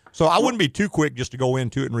 So I wouldn't be too quick just to go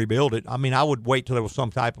into it and rebuild it. I mean, I would wait till there was some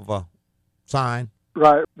type of a sign.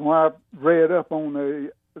 Right. When I read up on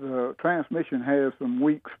the transmission has some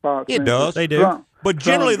weak spots. It does. They do. But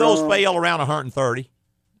generally those fail around 130.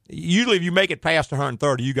 Usually if you make it past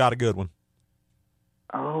 130, you got a good one.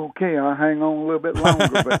 Okay, I'll hang on a little bit longer,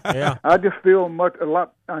 but Yeah. I just feel a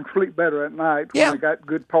lot. I sleep better at night when I got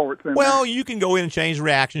good parts in Well, there. you can go in and change the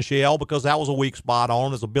reaction shell because that was a weak spot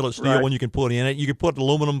on. There's a billet steel Right. one you can put in it. You can put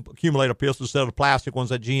aluminum accumulator pistons instead of the plastic ones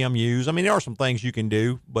that GM use. I mean, there are some things you can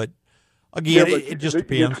do, but again, but it just you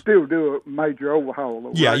depends. still do a major overhaul.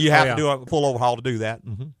 Though, Yeah, right? you have to do a full overhaul to do that.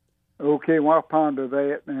 Mm-hmm. Okay, well, I'll ponder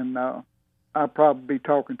that, and I'll probably be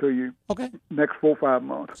talking to you next 4 or 5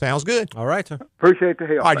 months. Sounds good. All right, sir. Appreciate the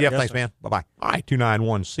help. All right, Jeff, Yes, thanks, sir. man. Bye-bye. All right,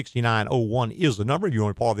 291-6901 is the number. If you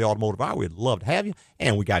want to be part of the automotive hour, we'd love to have you.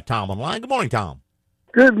 And we got Tom on the line. Good morning, Tom.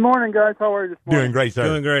 Good morning, guys. How are you this morning? Doing great, sir.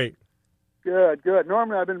 Doing great. Good, good.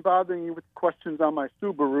 Normally, I've been bothering you with questions on my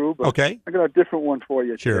Subaru, but Okay. I got a different one for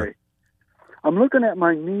you Sure. today. I'm looking at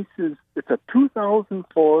my niece's, it's a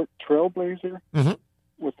 2004 Trailblazer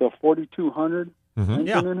with a 4200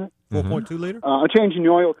 engine in it. 4.2 liter? I'm changing the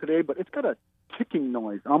oil today, but it's got a ticking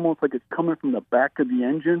noise, almost like it's coming from the back of the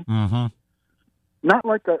engine. Mm-hmm. Not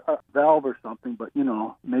like a valve or something, but,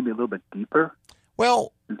 maybe a little bit deeper.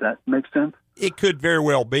 Well, does that make sense? It could very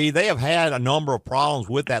well be. They have had a number of problems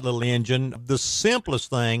with that little engine. The simplest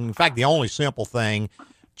thing, in fact, the only simple thing,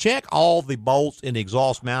 check all the bolts in the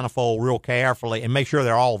exhaust manifold real carefully and make sure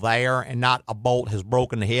they're all there and not a bolt has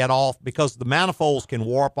broken the head off, because the manifolds can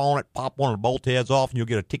warp on it, pop one of the bolt heads off, and you'll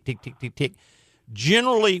get a tick, tick, tick, tick, tick.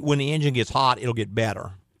 Generally, when the engine gets hot, it'll get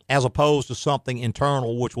better, as opposed to something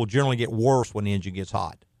internal, which will generally get worse when the engine gets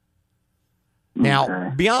hot.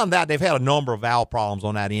 Now, beyond that, they've had a number of valve problems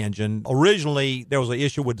on that engine. Originally, there was an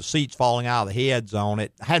issue with the seats falling out of the heads on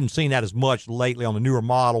it. I hadn't seen that as much lately on the newer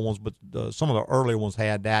model ones, but some of the earlier ones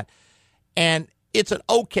had that. And it's an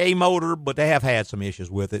okay motor, but they have had some issues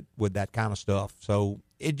with it, with that kind of stuff. So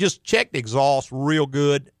it just check the exhaust real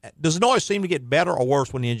good. Does the noise seem to get better or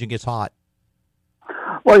worse when the engine gets hot?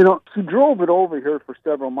 Well, she drove it over here for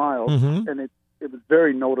several miles, and it was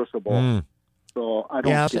very noticeable. So I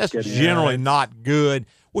don't think that's getting generally not good.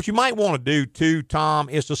 What you might want to do, too, Tom,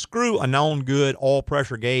 is to screw a known good oil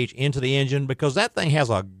pressure gauge into the engine, because that thing has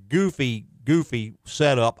a goofy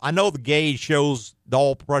setup. I know the gauge shows the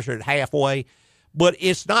oil pressure at halfway, but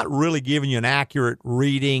it's not really giving you an accurate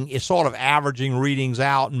reading. It's sort of averaging readings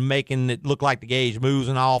out and making it look like the gauge moves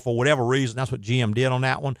and all for whatever reason. That's what GM did on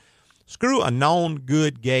that one. Screw a known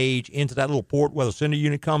good gauge into that little port where the center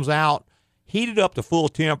unit comes out. Heat it up to full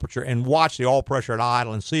temperature and watch the oil pressure at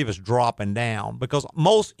idle and see if it's dropping down, because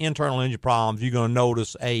most internal engine problems, you're going to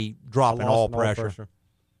notice a drop in oil pressure.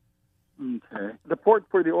 Okay. The port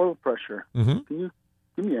for the oil pressure. Can you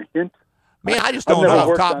give me a hint? Man, I just don't know off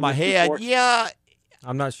the top of my head. Before. Yeah.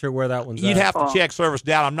 I'm not sure where that one's You'd at. have to check service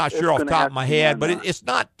data. I'm not sure off the top of my head, but that. it's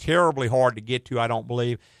not terribly hard to get to, I don't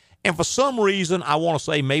believe. And for some reason, I want to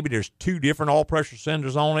say maybe there's two different oil pressure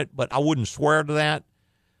senders on it, but I wouldn't swear to that.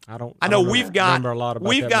 I know we've got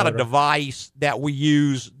a device that we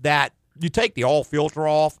use that you take the oil filter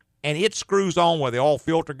off and it screws on where the oil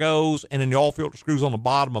filter goes, and then the oil filter screws on the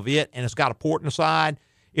bottom of it, and it's got a port in the side.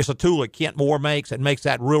 It's a tool that Kent Moore makes. It makes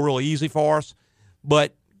that real easy for us.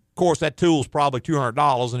 But of course, that tool is probably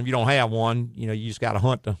 $200, and if you don't have one, you just got to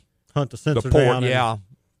hunt the sensor port. Down yeah, and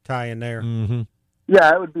tie in there. Mm-hmm.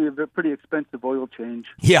 Yeah, it would be a pretty expensive oil change.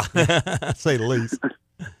 Yeah, say the least.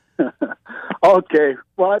 Okay.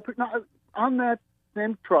 Well, on that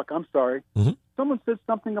same truck, I'm sorry, someone said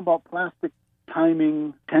something about plastic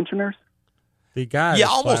timing tensioners. The guide. Yeah,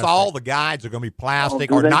 almost all the guides are going to be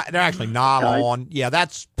plastic, or not. They're actually nylon. Yeah,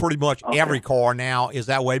 that's pretty much every car now is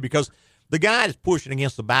that way, because the guide is pushing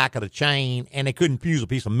against the back of the chain, and they couldn't fuse a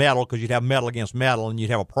piece of metal because you'd have metal against metal, and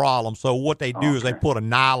you'd have a problem. So what they do is they put a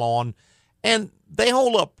nylon, and they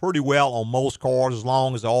hold up pretty well on most cars as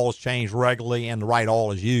long as the oil is changed regularly and the right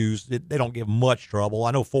oil is used. They don't give much trouble.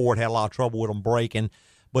 I know Ford had a lot of trouble with them breaking,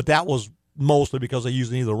 but that was mostly because they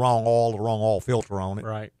used either the wrong oil or the wrong oil filter on it.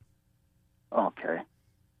 Right. Okay.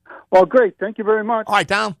 Well, great. Thank you very much. All right,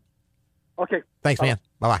 Tom. Okay. Thanks, man.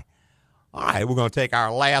 Bye-bye. All right, we're going to take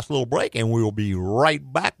our last little break, and we will be right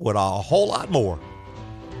back with a whole lot more.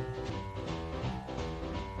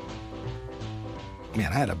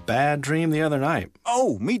 Man, I had a bad dream the other night.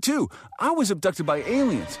 Oh, me too. I was abducted by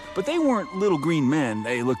aliens, but they weren't little green men.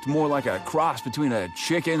 They looked more like a cross between a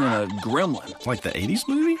chicken and a gremlin. Like the 80s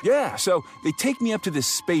movie? Yeah, so they take me up to this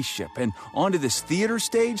spaceship and onto this theater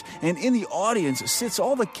stage, and in the audience sits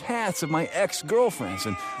all the cats of my ex-girlfriends,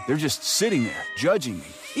 and they're just sitting there, judging me.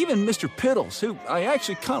 Even Mr. Piddles, who I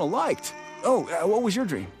actually kind of liked. Oh, what was your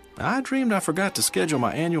dream? I dreamed I forgot to schedule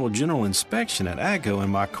my annual general inspection at AGCO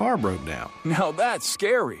and my car broke down. Now that's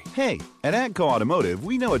scary. Hey, at AGCO Automotive,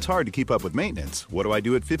 we know it's hard to keep up with maintenance. What do I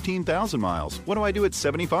do at 15,000 miles? What do I do at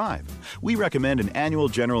 75? We recommend an annual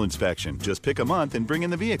general inspection. Just pick a month and bring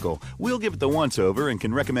in the vehicle. We'll give it the once-over and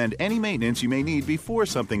can recommend any maintenance you may need before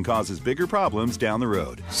something causes bigger problems down the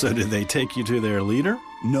road. So did they take you to their leader?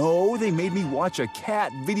 No, they made me watch a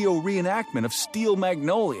cat video reenactment of Steel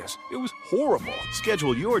Magnolias. It was horrible.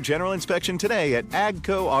 Schedule your general inspection today at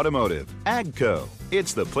AGCO Automotive. AGCO,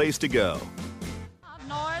 it's the place to go.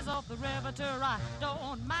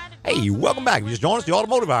 Hey, welcome back. If you just joined us, the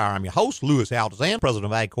Automotive Hour. I'm your host, Louis Altazan,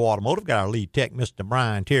 president of AGCO Automotive. Got our lead tech, Mr.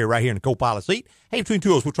 Brian Terry, right here in the co-pilot seat. Hey, between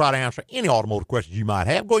two of us, we'll try to answer any automotive questions you might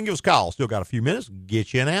have. Go ahead and give us a call. Still got a few minutes.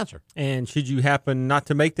 Get you an answer. And should you happen not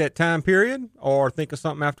to make that time period or think of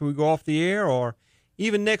something after we go off the air or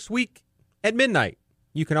even next week at midnight,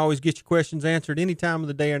 you can always get your questions answered any time of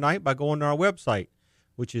the day or night by going to our website,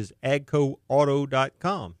 which is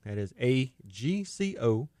agcoauto.com. That is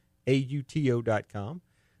AGCOAUTO.com.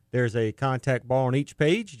 There's a contact bar on each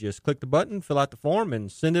page. You just click the button, fill out the form,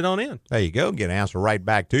 and send it on in. There you go. Get an answer right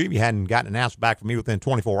back to you. If you hadn't gotten an answer back from me within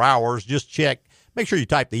 24 hours, just check. Make sure you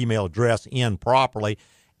type the email address in properly.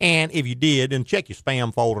 And if you did, then check your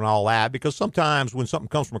spam folder and all that, because sometimes when something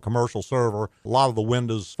comes from a commercial server, a lot of the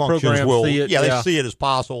Windows functions Programs will, see it, they see it as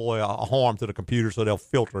possible a harm to the computer, so they'll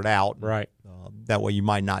filter it out. Right. That way you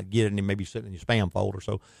might not get it, and it may be sitting in your spam folder.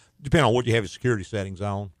 So depending on what you have your security settings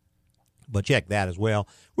on. But check that as well.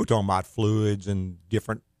 We're talking about fluids and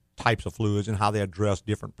different types of fluids and how they address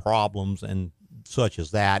different problems and such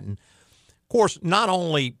as that. And, of course, not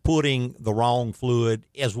only putting the wrong fluid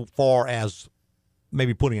as far as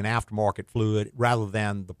maybe putting an aftermarket fluid rather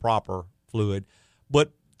than the proper fluid,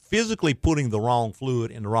 but physically putting the wrong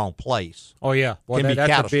fluid in the wrong place. Oh, yeah. Well, can be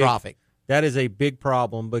catastrophic. That is a big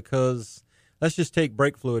problem because let's just take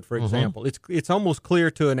brake fluid, for example. It's almost clear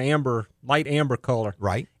to an light amber color.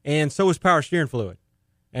 Right. And so is power steering fluid.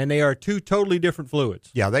 And they are two totally different fluids.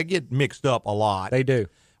 Yeah, they get mixed up a lot. They do.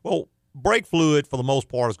 Well, brake fluid, for the most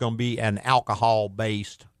part, is going to be an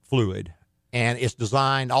alcohol-based fluid. And it's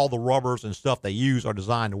designed, all the rubbers and stuff they use are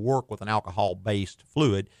designed to work with an alcohol-based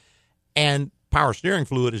fluid. And power steering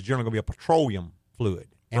fluid is generally going to be a petroleum fluid.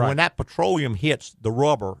 And when that petroleum hits the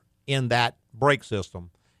rubber in that brake system,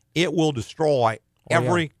 it will destroy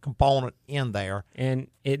every component in there. And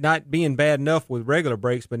it not being bad enough with regular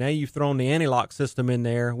brakes, but now you've thrown the anti-lock system in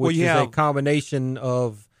there, which is a combination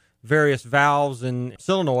of various valves and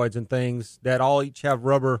solenoids and things that all each have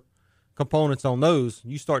rubber components on those.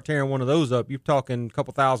 You start tearing one of those up, you're talking a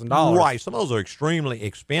couple $1,000s. Right. Some of those are extremely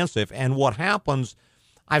expensive. And what happens,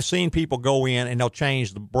 I've seen people go in and they'll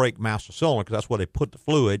change the brake master cylinder because that's where they put the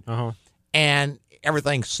fluid. And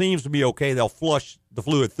everything seems to be okay. They'll flush the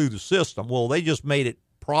fluid through the system. Well, they just made it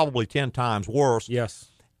probably 10 times worse. Yes.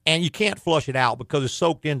 And you can't flush it out because it's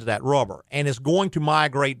soaked into that rubber. And it's going to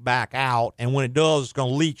migrate back out. And when it does, it's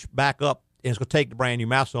going to leach back up. And it's going to take the brand new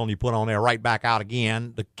master cylinder you put on there right back out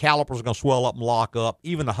again. The calipers are going to swell up and lock up,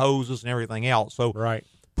 even the hoses and everything else. So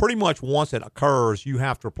pretty much once it occurs, you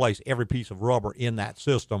have to replace every piece of rubber in that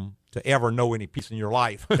system to ever know any peace in your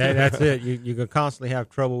life. That's it. You're going to constantly have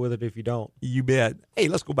trouble with it if you don't. You bet. Hey,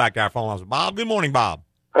 let's go back to our phone lines. Bob, good morning, Bob.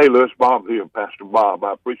 Hey, Louis, Bob here, Pastor Bob.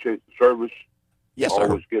 I appreciate the service. Yes, sir.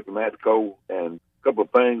 Always giving AGCO, and a couple of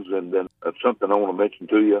things, and then something I want to mention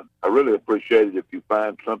to you. I really appreciate it if you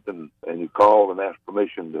find something and you call and ask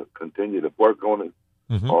permission to continue to work on it,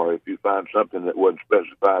 or if you find something that wasn't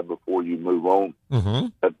specified before you move on.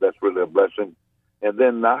 That's really a blessing. And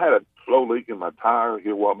then I had a slow leak in my tire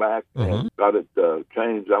here a while back and got it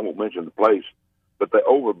changed. I won't mention the place, but they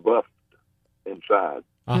overbuffed inside.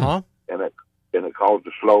 And it caused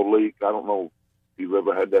a slow leak. I don't know if you've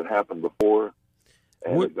ever had that happen before.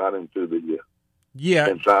 And it got into the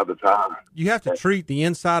inside the tire. You have to treat the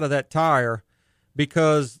inside of that tire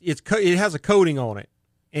because it has a coating on it.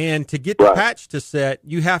 And to get the patch to set,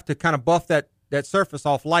 you have to kind of buff that surface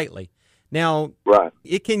off lightly. Now,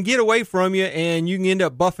 it can get away from you, and you can end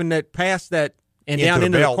up buffing that past that and down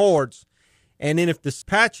into the cords. And then if the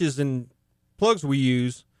patches and plugs we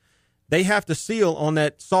use, they have to seal on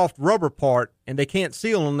that soft rubber part, and they can't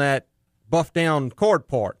seal on that buff down cord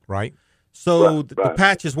part. Right. So the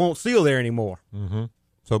patches won't seal there anymore. Mm-hmm.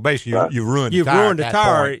 So basically, you've ruined You've the tire. ruined the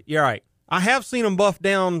tire. You're right. I have seen them buff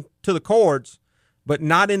down to the cords, but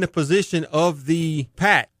not in the position of the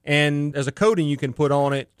patch. And there's a coating you can put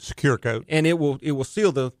on it, secure coat, and it will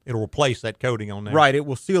seal the. It'll replace that coating on there. Right. It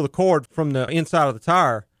will seal the cord from the inside of the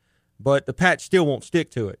tire, but the patch still won't stick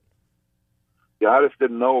to it. Yeah, I just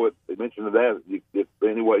didn't know it. They mentioned that. If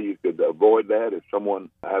any way you could avoid that, if someone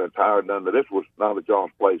had a tire done, but this was not at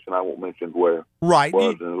John's place, and I won't mention where. Right. It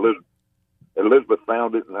was. And Elizabeth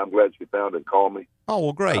found it, and I'm glad she found it and called me. Oh,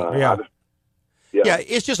 well, great. Yeah,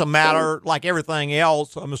 it's just a matter, like everything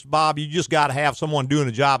else, Mr. Bob, you just got to have someone doing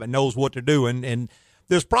a job that knows what they're doing, and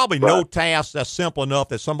there's probably no task that's simple enough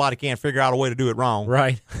that somebody can't figure out a way to do it wrong.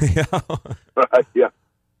 Right. Right,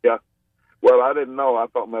 yeah. Well, I didn't know. I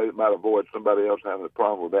thought maybe it might avoid somebody else having a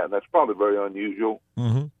problem with that, and that's probably very unusual.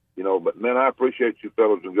 Mm-hmm. But, man, I appreciate you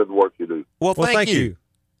fellows and good work you do. Well, thank you.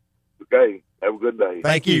 Okay, have a good day.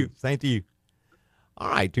 Thank you. Same to you. All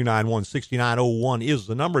right, 291-6901 is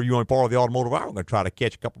the number. If you want to be part of the Automotive Hour, we're going to try to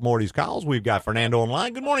catch a couple more of these calls. We've got Fernando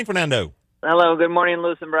online. Good morning, Fernando. Hello, good morning,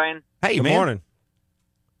 Lewis and Brian. Hey, good morning.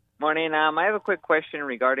 Morning. I have a quick question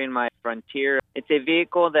regarding my Frontier. It's a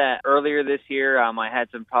vehicle that earlier this year I had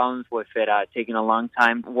some problems with it taking a long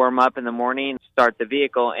time to warm up in the morning, start the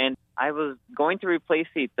vehicle, and I was going to replace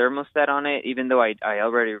the thermostat on it, even though I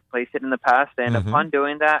already replaced it in the past. And upon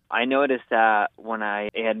doing that, I noticed that when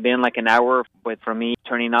it had been like an hour from me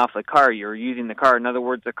turning off the car, you're using the car. In other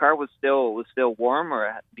words, the car was still warm,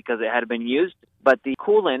 or because it had been used, but the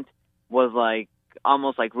coolant was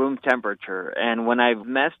almost like room temperature. And when I've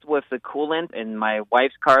messed with the coolant in my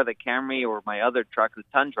wife's car, the Camry, or my other truck, the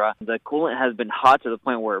Tundra, the coolant has been hot to the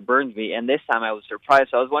point where it burns me. And this time I was surprised.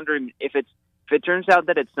 So I was wondering if it turns out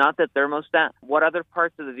that it's not the thermostat, what other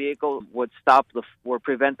parts of the vehicle would stop or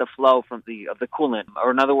prevent the flow from of the coolant?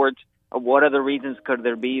 Or in other words, what other reasons could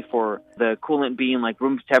there be for the coolant being like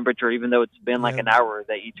room temperature, even though it's been like an hour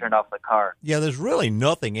that you turned off the car? Yeah, there's really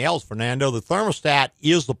nothing else, Fernando. The thermostat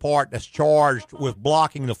is the part that's charged with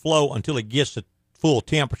blocking the flow until it gets to full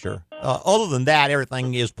temperature. Other than that,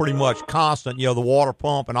 everything is pretty much constant. The water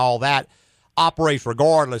pump and all that operates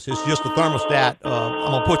regardless. It's just the thermostat.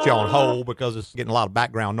 I'm going to put you on hold because it's getting a lot of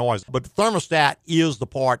background noise. But the thermostat is the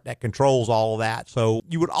part that controls all of that. So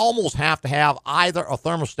you would almost have to have either a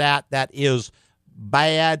thermostat that is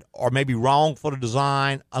bad or maybe wrong for the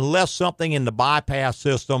design, unless something in the bypass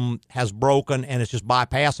system has broken and it's just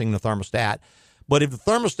bypassing the thermostat. But if the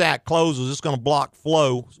thermostat closes, it's going to block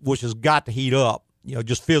flow, which has got to heat up.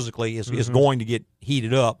 Just physically, it's going to get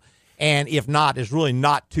heated up. And if not, there's really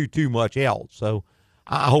not too much else. So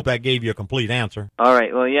I hope that gave you a complete answer. All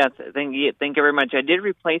right. Well, yes. Thank you very much. I did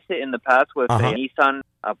replace it in the past with a Nissan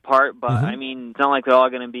part, but I mean, it's not like they're all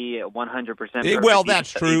going to be 100% perfect. Well,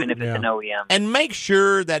 that's true. Even if it's an OEM. And make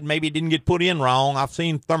sure that maybe it didn't get put in wrong. I've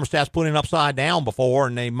seen thermostats put in upside down before,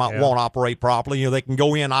 and they won't operate properly. They can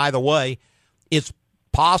go in either way. It's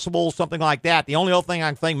possible, something like that. The only other thing I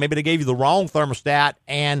can think, maybe they gave you the wrong thermostat,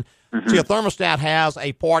 and see, a thermostat has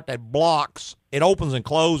a part that blocks, it opens and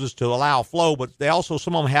closes to allow flow, but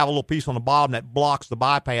some of them have a little piece on the bottom that blocks the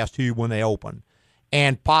bypass tube when they open.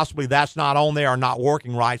 And possibly that's not on there or not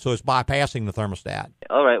working right, so it's bypassing the thermostat.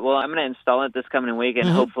 All right. Well, I'm going to install it this coming week, and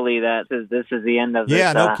hopefully this is the end of this.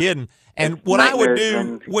 Yeah, no kidding. And what I would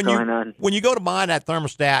do when you go to buy that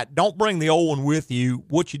thermostat, don't bring the old one with you.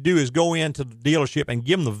 What you do is go into the dealership and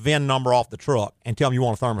give them the VIN number off the truck and tell them you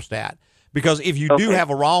want a thermostat. Because if you do have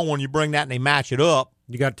a wrong one, you bring that and they match it up.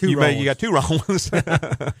 You got two wrong ones. You got two wrong ones.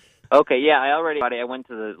 Okay, yeah, I went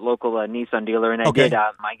to the local Nissan dealer, and I did.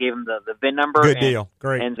 I gave them the VIN number. Good deal.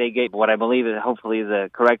 Great. And they gave what I believe is hopefully the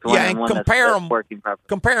correct one. Yeah, and one compare them. Working properly.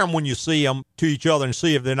 Compare them when you see them to each other and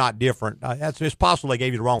see if they're not different. It's possible they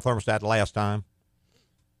gave you the wrong thermostat the last time.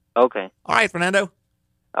 Okay. All right, Fernando.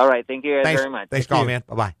 All right, thank you very much. Thanks for calling, man.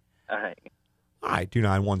 Bye-bye. All right. All right,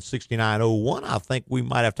 291-6901. I think we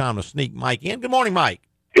might have time to sneak Mike in. Good morning, Mike.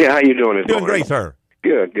 Yeah, how you doing this morning? Doing great, sir.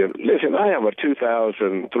 Good. Listen, I have a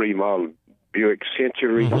 2003 model Buick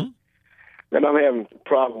Century, and I'm having a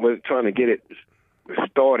problem with trying to get it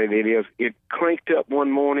started. It cranked up one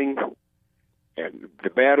morning, and the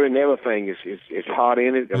battery and everything is hot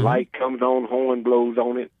in it. The light comes on, horn blows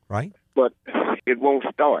on it. Right. But it won't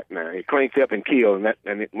start now. It cranks up and kills,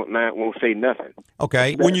 and now it won't say nothing.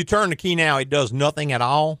 Okay. When you turn the key now, it does nothing at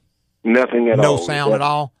all? Nothing at all. No sound at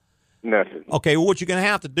all? Nothing. Okay, well, what you're going to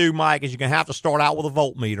have to do, Mike, is you're going to have to start out with a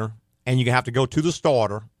voltmeter, and you're going to have to go to the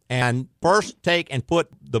starter, and first take and put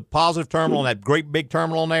the positive terminal on that great big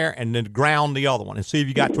terminal on there, and then ground the other one, and see if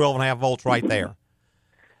you got 12.5 volts right there.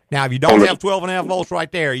 Now, if you don't have 12.5 volts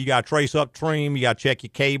right there, you got to trace upstream, you got to check your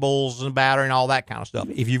cables and battery and all that kind of stuff.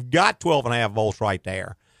 If you've got 12.5 volts right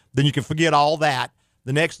there, then you can forget all that.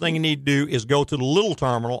 The next thing you need to do is go to the little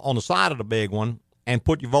terminal on the side of the big one and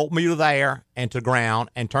put your voltmeter there and to ground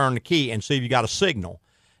and turn the key and see if you got a signal.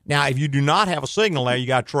 Now, if you do not have a signal there, you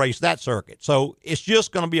got to trace that circuit. So it's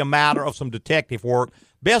just going to be a matter of some detective work.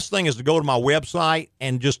 Best thing is to go to my website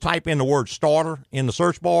and just type in the word starter in the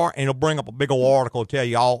search bar, and it'll bring up a big old article to tell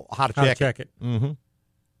you all how to check it. Mm-hmm.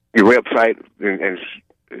 Your website and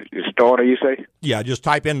starter, you say? Yeah, just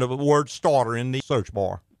type in the word starter in the search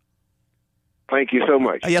bar. Thank you so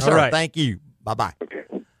much. Yes, sir. All right. Thank you. Bye-bye. Okay.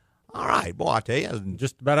 All right. Boy, I tell you.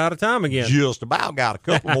 Just about out of time again. Just about. Got a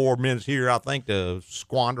couple more minutes here, I think, to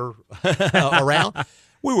squander around.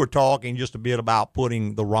 We were talking just a bit about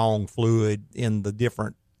putting the wrong fluid in the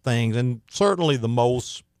different things, and certainly the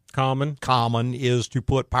most common is to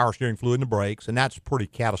put power steering fluid in the brakes, and that's pretty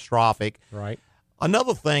catastrophic. Right.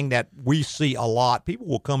 Another thing that we see a lot, people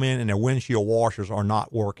will come in and their windshield washers are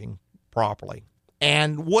not working properly.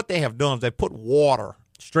 And what they have done is they put water.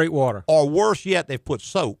 Straight water. Or worse yet, they've put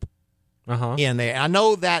soap in there. I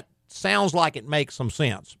know that sounds like it makes some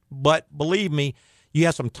sense, but believe me, you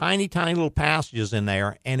have some tiny, tiny little passages in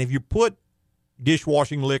there, and if you put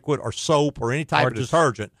dishwashing liquid or soap or any type of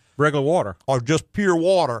detergent, regular water, or just pure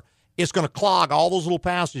water, it's going to clog all those little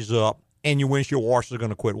passages up, and your windshield washers are going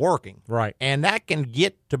to quit working. Right. And that can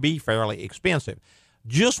get to be fairly expensive.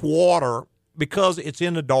 Just water, because it's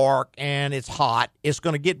in the dark and it's hot, it's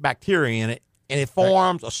going to get bacteria in it, and it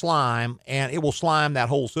forms a slime, and it will slime that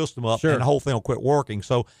whole system up, and the whole thing will quit working.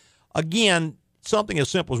 So, again, something as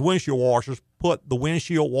simple as windshield washers, put the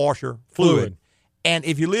windshield washer fluid. And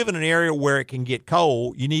if you live in an area where it can get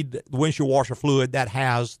cold, you need the windshield washer fluid that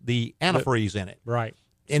has the antifreeze in it. Right.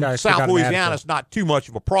 In South Louisiana, it's not too much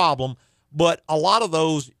of a problem, but a lot of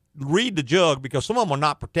those read the jug because some of them are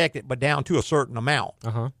not protected, but down to a certain amount.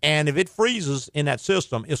 And if it freezes in that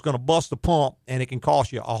system, it's going to bust the pump, and it can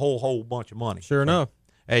cost you a whole bunch of money. Sure enough.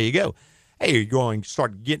 There you go. Hey, you're going to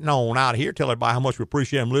start getting on out of here. Tell everybody how much we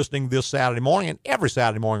appreciate them listening this Saturday morning and every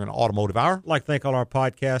Saturday morning on Automotive Hour. I'd like to thank all our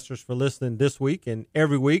podcasters for listening this week and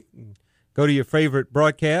every week. Go to your favorite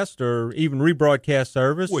broadcast or even rebroadcast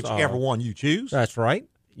service. Whichever one you choose. That's right.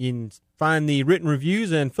 You can find the written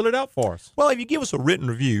reviews and fill it out for us. Well, if you give us a written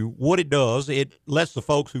review, what it does, it lets the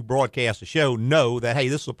folks who broadcast the show know that, hey,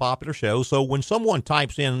 this is a popular show. So when someone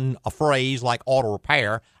types in a phrase like auto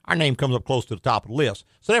repair, our name comes up close to the top of the list.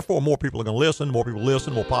 So therefore, more people are going to listen. More people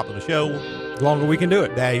listen, more popular the show. The longer we can do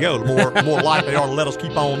it. There you go. The more likely they are to let us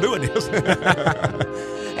keep on doing this.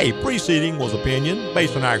 Hey, preceding was opinion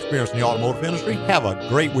based on our experience in the automotive industry. Have a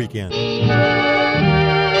great weekend.